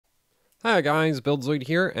Hi guys, BuildZoid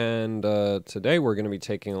here, and today we're going to be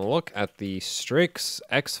taking a look at the Strix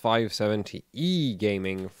X570-E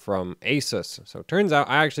gaming from ASUS. So it turns out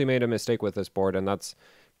I actually made a mistake with this board, and that's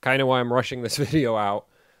kind of why I'm rushing this video out.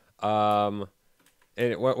 When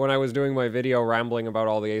I was doing my video rambling about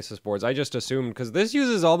all the ASUS boards, I just assumed, because this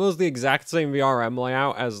uses almost the exact same VRM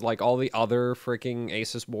layout as like all the other freaking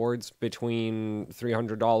ASUS boards between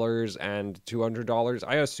 $300 and $200,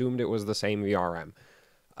 I assumed it was the same VRM.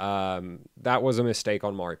 That was a mistake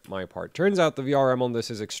on my part. Turns out the VRM on this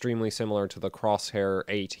is extremely similar to the Crosshair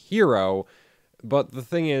 8 Hero, but the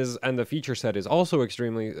thing is, and the feature set is also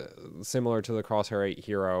extremely similar to the Crosshair 8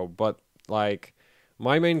 Hero, but like,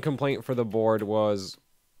 my main complaint for the board was,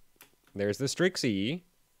 there's the Strix E,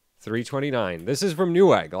 329. This is from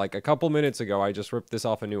Newegg. Like a couple minutes ago, I just ripped this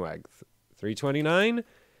off of Newegg. 329,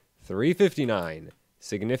 359.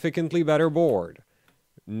 Significantly better board.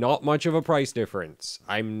 Not much of a price difference.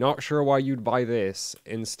 I'm not sure why you'd buy this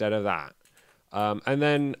instead of that. And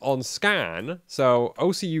then on scan, so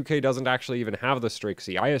OC UK doesn't actually even have the Strix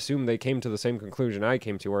E. I assume they came to the same conclusion I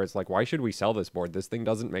came to, where it's like, why should we sell this board? This thing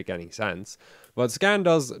doesn't make any sense. But scan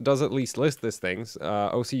does at least list this thing.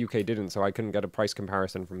 OC UK didn't, so I couldn't get a price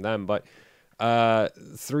comparison from them. But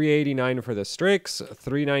 $389 for the Strix,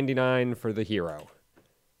 $399 for the Hero.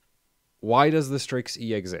 Why does the Strix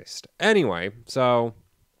E exist? Anyway, so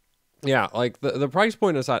yeah, like the price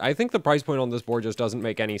point aside, I think the price point on this board just doesn't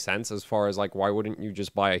make any sense as far as like, why wouldn't you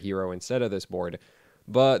just buy a Hero instead of this board?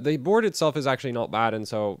 But the board itself is actually not bad, and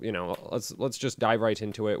so, you know, let's just dive right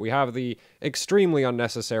into it. We have the extremely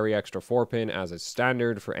unnecessary extra 4-pin as is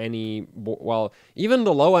standard for any, well, even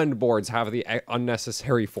the low-end boards have the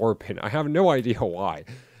unnecessary 4-pin. I have no idea why.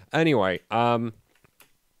 Anyway,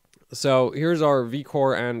 so here's our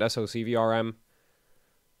VCore and SoC VRM.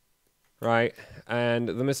 Right, and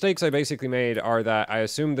the mistakes I basically made are that I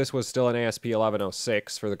assumed this was still an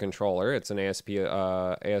ASP1106 for the controller. It's an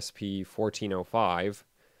ASP1405,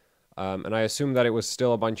 and I assumed that it was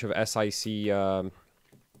still a bunch of SIC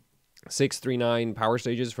 639 power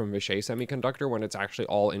stages from Vishay Semiconductor when it's actually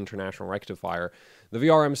all international rectifier. The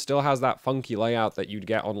VRM still has that funky layout that you'd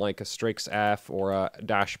get on like a Strix F or a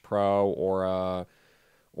Dash Pro or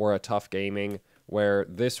a Tough Gaming, where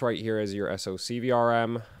this right here is your SoC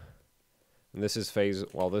VRM. And this is phase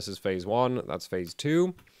 1, that's phase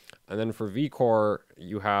 2. And then for VCore,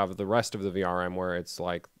 you have the rest of the VRM where it's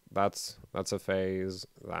like, that's a phase,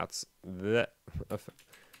 that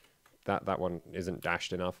one isn't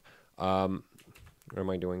dashed enough. What am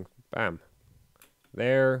I doing? Bam.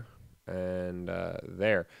 There, and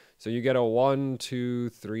there. So you get a 1, 2,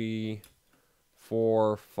 3,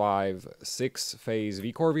 4, 5, 6 phase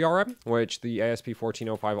VCore VRM, which the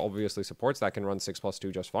ASP1405 obviously supports. That can run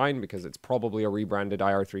 6+2 just fine because it's probably a rebranded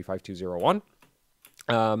IR35201.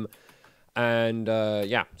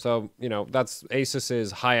 Yeah, so, you know, that's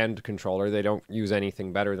ASUS's high-end controller. They don't use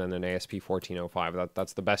anything better than an ASP1405.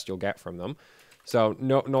 That's the best you'll get from them. So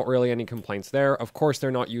not really any complaints there. Of course,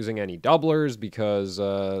 they're not using any doublers because,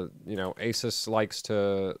 you know, ASUS likes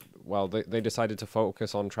to, well, they decided to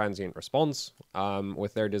focus on transient response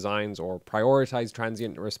with their designs, or prioritize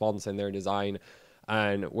transient response in their design,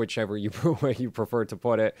 and whichever way you prefer to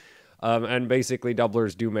put it. And basically,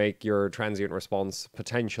 doublers do make your transient response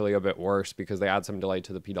potentially a bit worse because they add some delay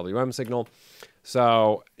to the PWM signal.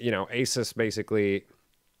 So, you know, ASUS basically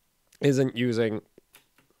isn't using...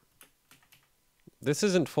 This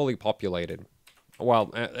isn't fully populated.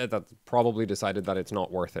 Well, that's probably decided that it's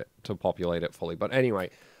not worth it to populate it fully. But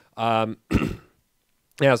anyway, yeah,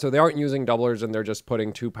 so they aren't using doublers, and they're just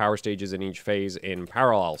putting 2 power stages in each phase in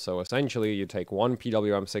parallel. So essentially, you take one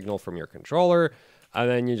PWM signal from your controller, and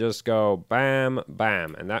then you just go bam,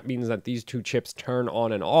 bam. And that means that these 2 chips turn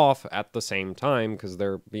on and off at the same time because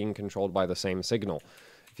they're being controlled by the same signal.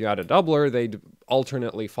 If you had a doubler, they'd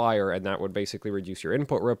alternately fire, and that would basically reduce your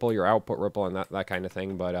input ripple, your output ripple, and that kind of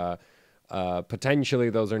thing. But potentially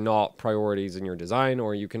those are not priorities in your design,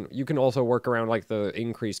 or you can also work around like the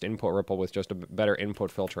increased input ripple with just a better input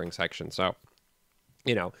filtering section. So,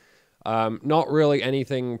 you know, not really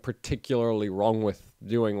anything particularly wrong with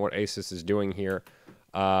doing what ASUS is doing here.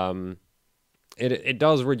 It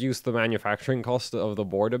does reduce the manufacturing cost of the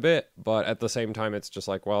board a bit, but at the same time, it's just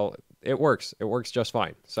like, well, it works. It works just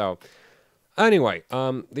fine. So anyway,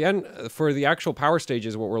 for the actual power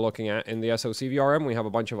stages, what we're looking at in the SoC VRM, we have a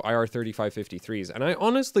bunch of IR3553s. And I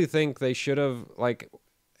honestly think they should have, like,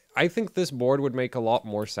 I think this board would make a lot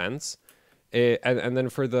more sense. And then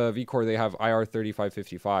for the VCore, they have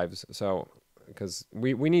IR3555s. So, because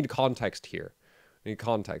we need context here. We need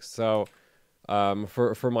context. So...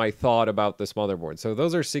 for my thought about this motherboard. So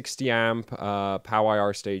those are 60 amp POW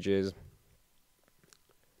IR stages.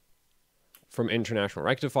 from International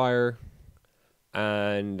Rectifier.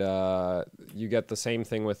 And you get the same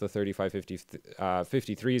thing with the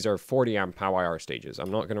 3553s are 40 amp POW-IR stages.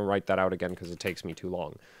 I'm not going to write that out again because it takes me too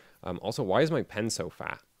long. Also, why is my pen so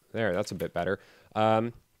fat? There, that's a bit better.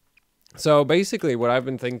 So basically what I've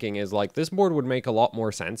been thinking is like this board would make a lot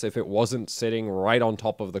more sense if it wasn't sitting right on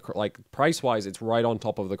top of the, like price-wise, it's right on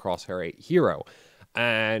top of the Crosshair 8 Hero.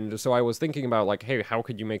 And so I was thinking about like, hey, how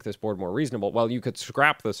could you make this board more reasonable? Well, you could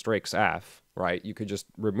scrap the Strix F, right? You could just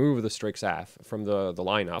remove the Strix F from the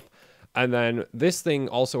lineup. And then this thing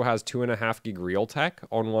also has 2.5 gig Realtek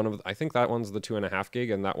on one of, I think that one's the 2.5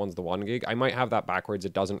 gig and that one's the 1 gig. I might have that backwards.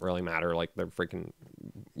 It doesn't really matter. Like they're freaking,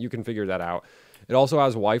 you can figure that out. It also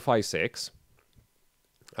has Wi-Fi 6.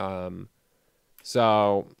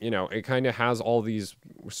 So, you know, it kind of has all these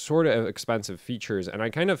sort of expensive features, and I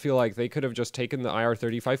kind of feel like they could have just taken the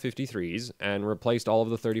IR3553s and replaced all of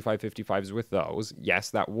the 3555s with those. Yes,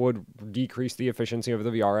 that would decrease the efficiency of the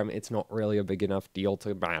VRM. It's not really a big enough deal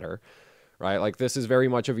to matter, right? Like, this is very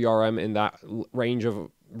much a VRM in that range of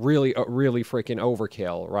really freaking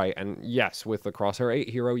overkill, right? And yes, with the Crosshair 8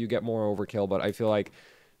 Hero, you get more overkill, but I feel like...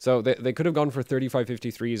 So they could have gone for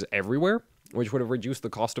 3553s everywhere, which would have reduced the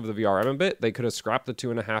cost of the VRM a bit. They could have scrapped the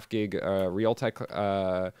 2.5 gig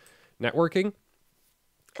Realtek networking,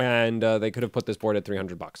 and they could have put this board at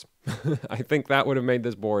 $300. I think that would have made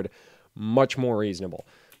this board much more reasonable,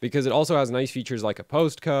 because it also has nice features like a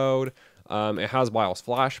postcode. It has BIOS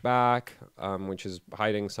flashback, which is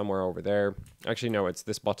hiding somewhere over there. Actually, no, it's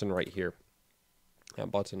this button right here. That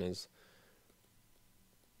button is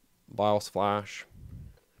BIOS flash.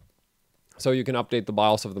 So you can update the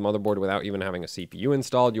BIOS of the motherboard without even having a CPU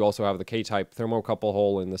installed. You also have the K-type thermocouple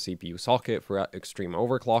hole in the CPU socket for extreme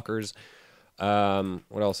overclockers.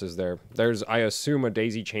 What else is there? There's, I assume, a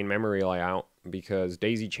daisy chain memory layout, because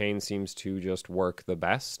daisy chain seems to just work the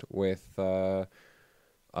best with... I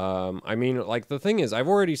mean, like, the thing is, I've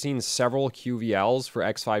already seen several QVLs for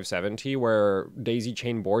X570 where daisy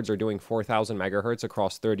chain boards are doing 4,000 megahertz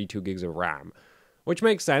across 32 gigs of RAM. Which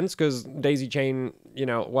makes sense, because daisy chain, you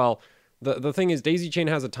know, well... The thing is, daisy chain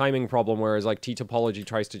has a timing problem, whereas like T-topology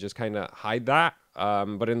tries to just kind of hide that,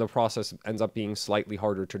 but in the process ends up being slightly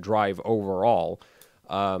harder to drive overall.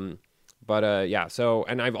 Yeah, so,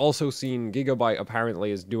 and I've also seen Gigabyte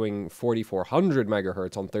apparently is doing 4,400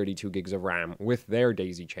 megahertz on 32 gigs of RAM with their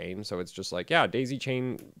daisy chain, so it's just like, yeah, daisy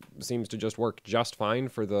chain seems to just work just fine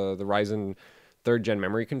for the Ryzen 3rd gen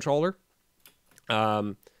memory controller.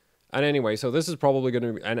 And anyway, so this is probably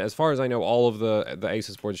going to... And as far as I know, all of the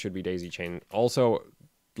ASUS boards should be daisy chain. Also,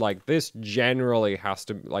 like, this generally has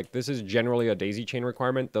to... Like, this is generally a daisy chain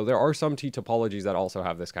requirement, though there are some T-topologies that also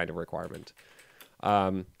have this kind of requirement.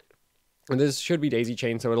 And this should be daisy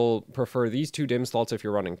chain, so it'll prefer these 2 DIMM slots if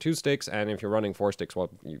you're running 2 sticks, and if you're running 4 sticks, well,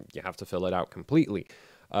 you have to fill it out completely.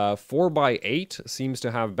 4x8 seems to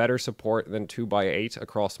have better support than 2x8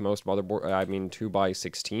 across most motherboards... I mean,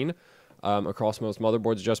 2x16. Across most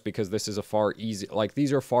motherboards, just because this is a far easy, like,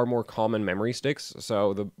 these are far more common memory sticks,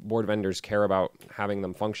 so the board vendors care about having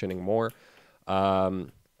them functioning more.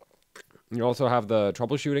 You also have the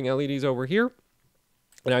troubleshooting LEDs over here,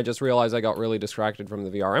 and I just realized I got really distracted from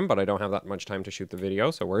the VRM, but I don't have that much time to shoot the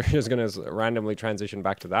video, so we're just gonna randomly transition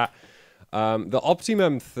back to that. The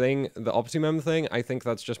Optimum thing, I think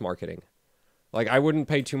that's just marketing. Like, I wouldn't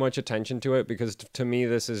pay too much attention to it, because to me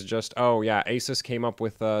this is just, oh yeah, ASUS came up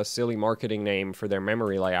with a silly marketing name for their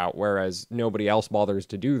memory layout, whereas nobody else bothers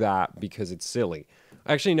to do that because it's silly.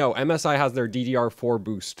 Actually, no, MSI has their DDR4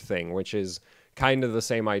 boost thing, which is kind of the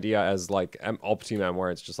same idea as, like, Optimum,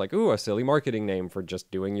 where it's just like, ooh, a silly marketing name for just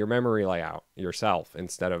doing your memory layout yourself,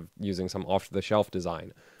 instead of using some off-the-shelf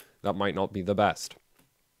design. That might not be the best.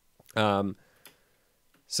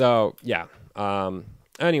 So, yeah.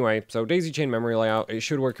 Anyway, so daisy chain memory layout, it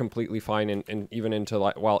should work completely fine, and even into,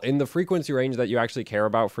 like, well, in the frequency range that you actually care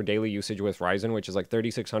about for daily usage with Ryzen, which is like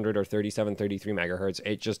 3600 or 3733 megahertz,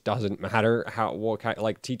 it just doesn't matter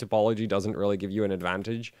like, T-topology doesn't really give you an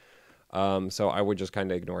advantage. So I would just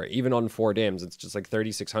kind of ignore it. Even on 4 DIMMs, it's just like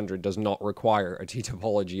 3600 does not require a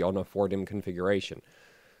T-topology on a 4 DIMM configuration.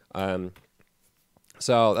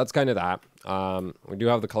 So that's kind of that. We do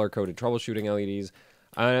have the color-coded troubleshooting LEDs.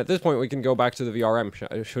 And at this point, we can go back to the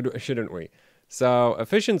VRM, shouldn't we? So,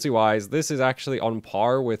 efficiency-wise, this is actually on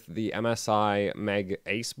par with the MSI Meg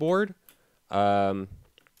Ace board. Yeah,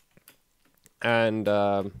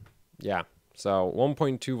 so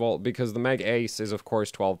 1.2 volt, because the Meg Ace is, of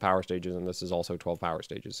course, 12 power stages, and this is also 12 power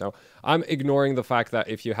stages. So, I'm ignoring the fact that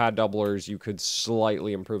if you had doublers, you could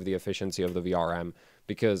slightly improve the efficiency of the VRM,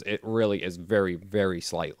 because it really is very, very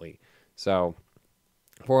slightly. So...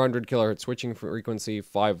 400 kilohertz switching frequency,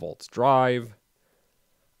 5 volts drive.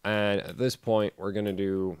 And at this point, we're going to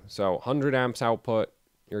do, so 100 amps output,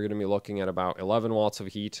 you're going to be looking at about 11 watts of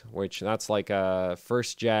heat, which that's like a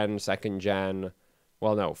first gen, second gen,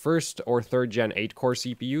 well, no, first or third gen 8-core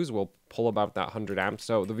CPUs will pull about that 100 amps.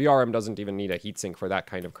 So the VRM doesn't even need a heatsink for that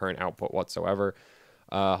kind of current output whatsoever.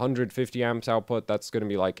 150 amps output, that's going to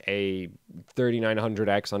be like a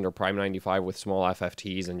 3900X under Prime 95 with small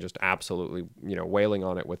FFTs and just absolutely, you know, wailing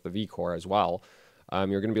on it with the V-core as well.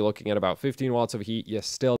 You're going to be looking at about 15 watts of heat. You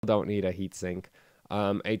still don't need a heatsink.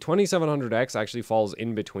 A 2700X actually falls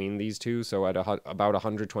in between these two, so at about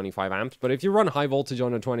 125 amps. But if you run high voltage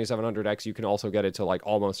on a 2700X, you can also get it to like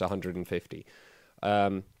almost 150.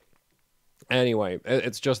 Anyway,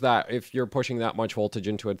 it's just that if you're pushing that much voltage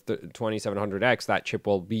into a 2700X, that chip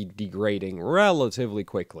will be degrading relatively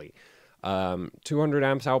quickly. 200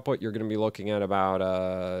 amps output, you're going to be looking at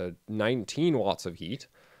about 19 watts of heat.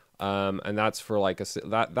 And that's for like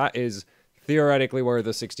that is theoretically where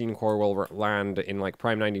the 16 core will land in like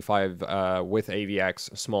Prime 95 with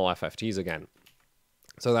AVX small FFTs again.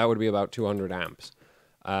 So that would be about 200 amps.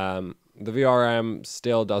 The VRM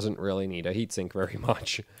still doesn't really need a heatsink very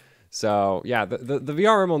much. So yeah, the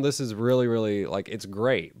VRM on this is really like, it's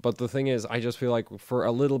great. But the thing is, I just feel like for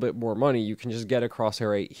a little bit more money, you can just get a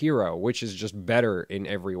Crosshair 8 Hero, which is just better in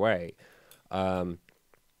every way.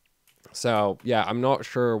 So yeah, I'm not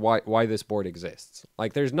sure why this board exists.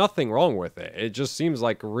 Like, there's nothing wrong with it. It just seems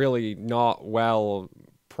like really not well,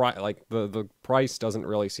 like the price doesn't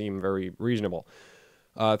really seem very reasonable.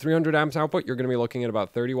 300 amps output, you're going to be looking at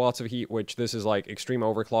about 30 watts of heat, which this is like extreme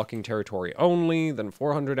overclocking territory only. Then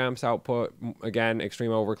 400 amps output, again,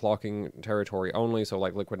 extreme overclocking territory only, so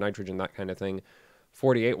like liquid nitrogen, that kind of thing.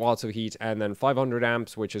 48 watts of heat, and then 500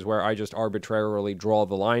 amps, which is where I just arbitrarily draw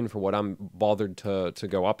the line for what I'm bothered to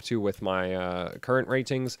go up to with my current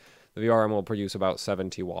ratings. The VRM will produce about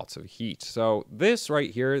 70 watts of heat. So this right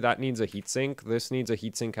here, that needs a heatsink. This needs a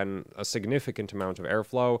heatsink and a significant amount of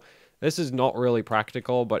airflow. This is not really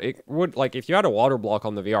practical, but it would, like, if you had a water block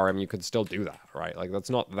on the VRM, you could still do that, right? Like, that's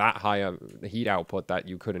not that high a heat output that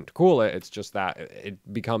you couldn't cool it. It's just that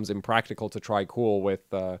it becomes impractical to try cool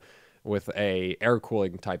with a air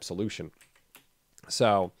cooling type solution.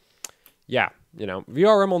 So yeah, you know,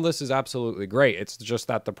 VRM on this is absolutely great. It's just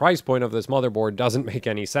that the price point of this motherboard doesn't make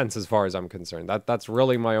any sense as far as I'm concerned. That's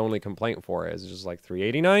really my only complaint for it. It's just like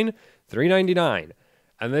 $389, $399.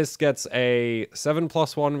 And this gets a 7+1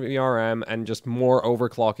 VRM and just more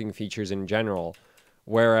overclocking features in general.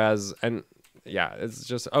 Whereas, and yeah, it's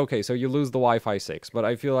just, okay, so you lose the Wi-Fi 6, but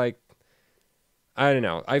I feel like, I don't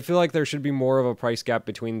know. I feel like there should be more of a price gap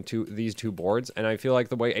between these two boards, and I feel like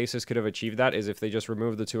the way ASUS could have achieved that is if they just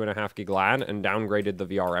removed the 2.5 gig LAN and downgraded the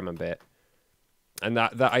VRM a bit. And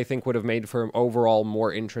that I think would have made for an overall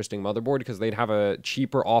more interesting motherboard, because they'd have a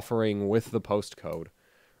cheaper offering with the postcode,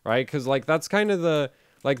 right? Because like that's kind of the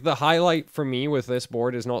highlight for me with this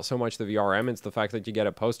board is not so much the VRM, it's the fact that you get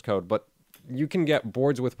a postcode, but you can get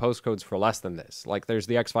boards with postcodes for less than this. Like there's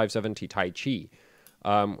the X570 Tai Chi.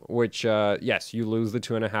 Which, yes, you lose the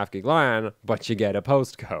 2.5 gig LAN, but you get a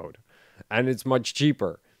postcode, and it's much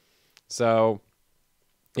cheaper. So,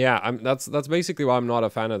 yeah, that's basically why I'm not a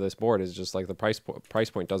fan of this board. Is just like the price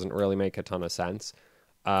point doesn't really make a ton of sense.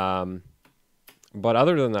 But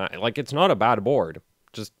other than that, like, it's not a bad board,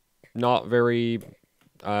 just not very,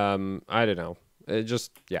 I don't know. It just,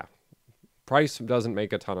 yeah, price doesn't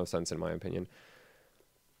make a ton of sense in my opinion.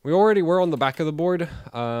 We already were on the back of the board,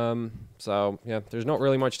 so yeah, there's not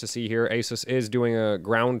really much to see here. ASUS is doing a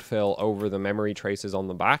ground fill over the memory traces on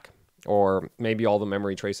the back, or maybe all the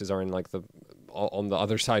memory traces are in like on the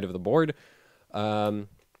other side of the board.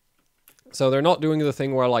 So they're not doing the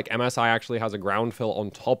thing where like MSI actually has a ground fill on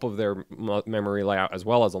top of their memory layout as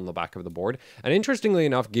well as on the back of the board. And interestingly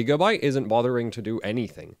enough, Gigabyte isn't bothering to do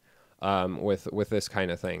anything with this kind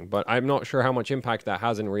of thing, but I'm not sure how much impact that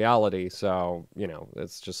has in reality. So, you know,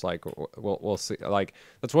 it's just like we'll see. Like,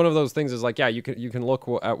 that's one of those things is like, yeah, you can look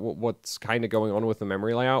at what's kind of going on with the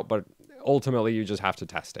memory layout, but ultimately you just have to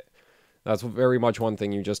test it. That's very much one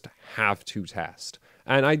thing you just have to test.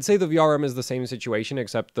 And I'd say the VRM is the same situation,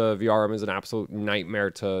 except the VRM is an absolute nightmare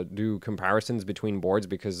to do comparisons between boards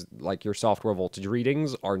because like your software voltage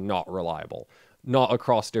readings are not reliable. Not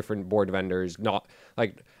across different board vendors, not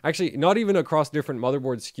like actually not even across different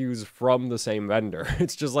motherboard SKUs from the same vendor.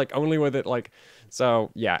 It's just like only with it like, so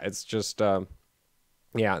yeah, it's just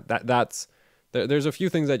yeah, there's a few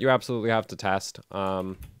things that you absolutely have to test.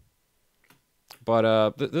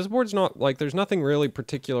 But this board's not like, there's nothing really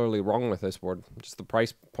particularly wrong with this board. Just the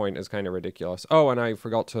price point is kind of ridiculous. Oh, and I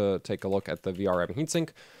forgot to take a look at the VRM heatsink.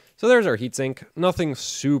 So there's our heatsink. Nothing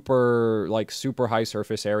super, like, super high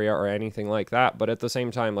surface area or anything like that. But at the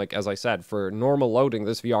same time, like, as I said, for normal loading,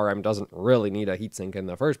 this VRM doesn't really need a heatsink in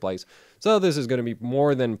the first place. So this is going to be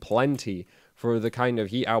more than plenty for the kind of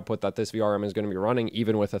heat output that this VRM is going to be running,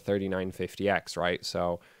 even with a 3950X, right?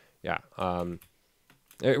 So, yeah.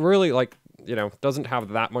 It really, like, you know, doesn't have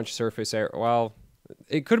that much surface area. Well,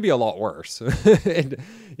 it could be a lot worse.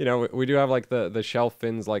 You know, we do have, like, the shelf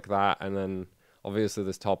fins like that, and then obviously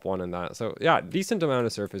this top one and that. So yeah, decent amount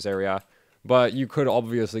of surface area, but you could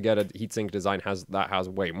obviously get a heatsink design that has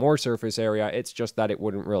way more surface area. It's just that it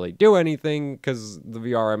wouldn't really do anything because the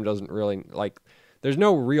VRM doesn't really, like, there's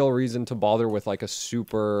no real reason to bother with like a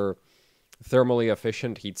super thermally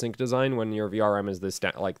efficient heatsink design when your VRM is this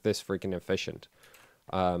freaking efficient.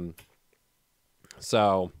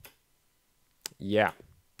 So yeah,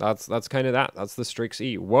 that's kind of that. That's the Strix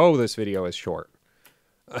E. Whoa, this video is short.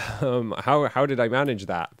 How did I manage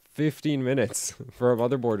that? 15 minutes for a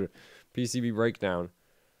motherboard PCB breakdown.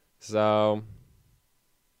 So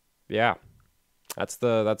yeah, that's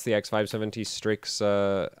the X570 Strix.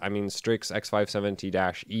 Strix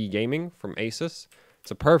X570-E gaming from ASUS. It's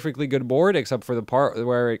a perfectly good board, except for the part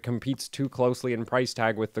where it competes too closely in price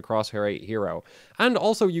tag with the Crosshair 8 Hero. And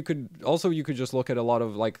also you could just look at a lot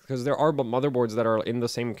of, like, because there are motherboards that are in the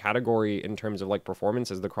same category in terms of like performance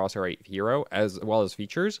as the Crosshair 8 Hero, as well as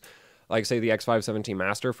features, like say the X570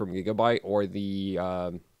 Master from Gigabyte, or the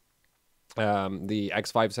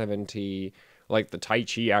X570, like the Tai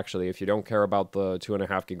Chi. Actually, if you don't care about the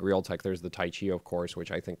 2.5 gig Realtek, there's the Tai Chi, of course, which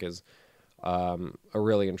I think is a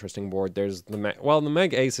really interesting board. There's the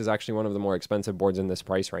Meg Ace is actually one of the more expensive boards in this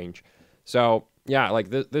price range. So yeah, like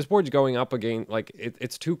this board's going up again. Like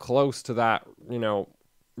it's too close to that, you know,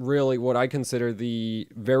 really what I consider the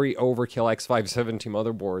very overkill X570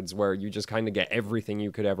 motherboards, where you just kind of get everything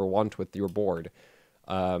you could ever want with your board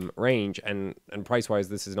range, and price wise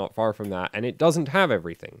this is not far from that. And it doesn't have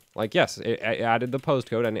everything. Like, yes, it added the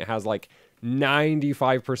postcode, and it has like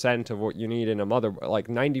 95% of what you need in a like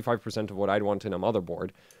 95% of what I'd want in a motherboard.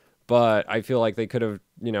 But I feel like they could have,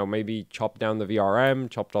 you know, maybe chopped down the VRM,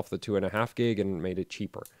 chopped off the 2.5 gig, and made it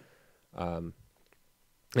cheaper. I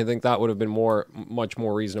think that would have been much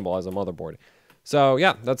more reasonable as a motherboard. So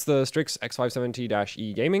yeah, that's the Strix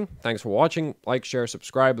X570-E gaming. Thanks for watching. Like, share,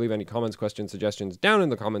 subscribe, leave any comments, questions, suggestions down in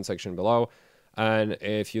the comment section below. And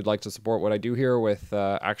if you'd like to support what I do here with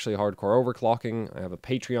actually hardcore overclocking, I have a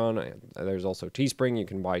Patreon. There's also Teespring. You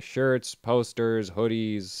can buy shirts, posters,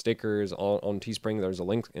 hoodies, stickers all on Teespring. There's a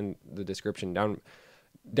link in the description down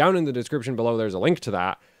in the description below. There's a link to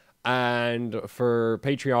that. And for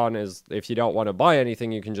Patreon, is if you don't want to buy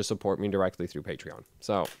anything, you can just support me directly through Patreon.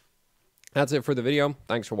 So that's it for the video.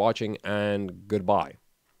 Thanks for watching, and goodbye.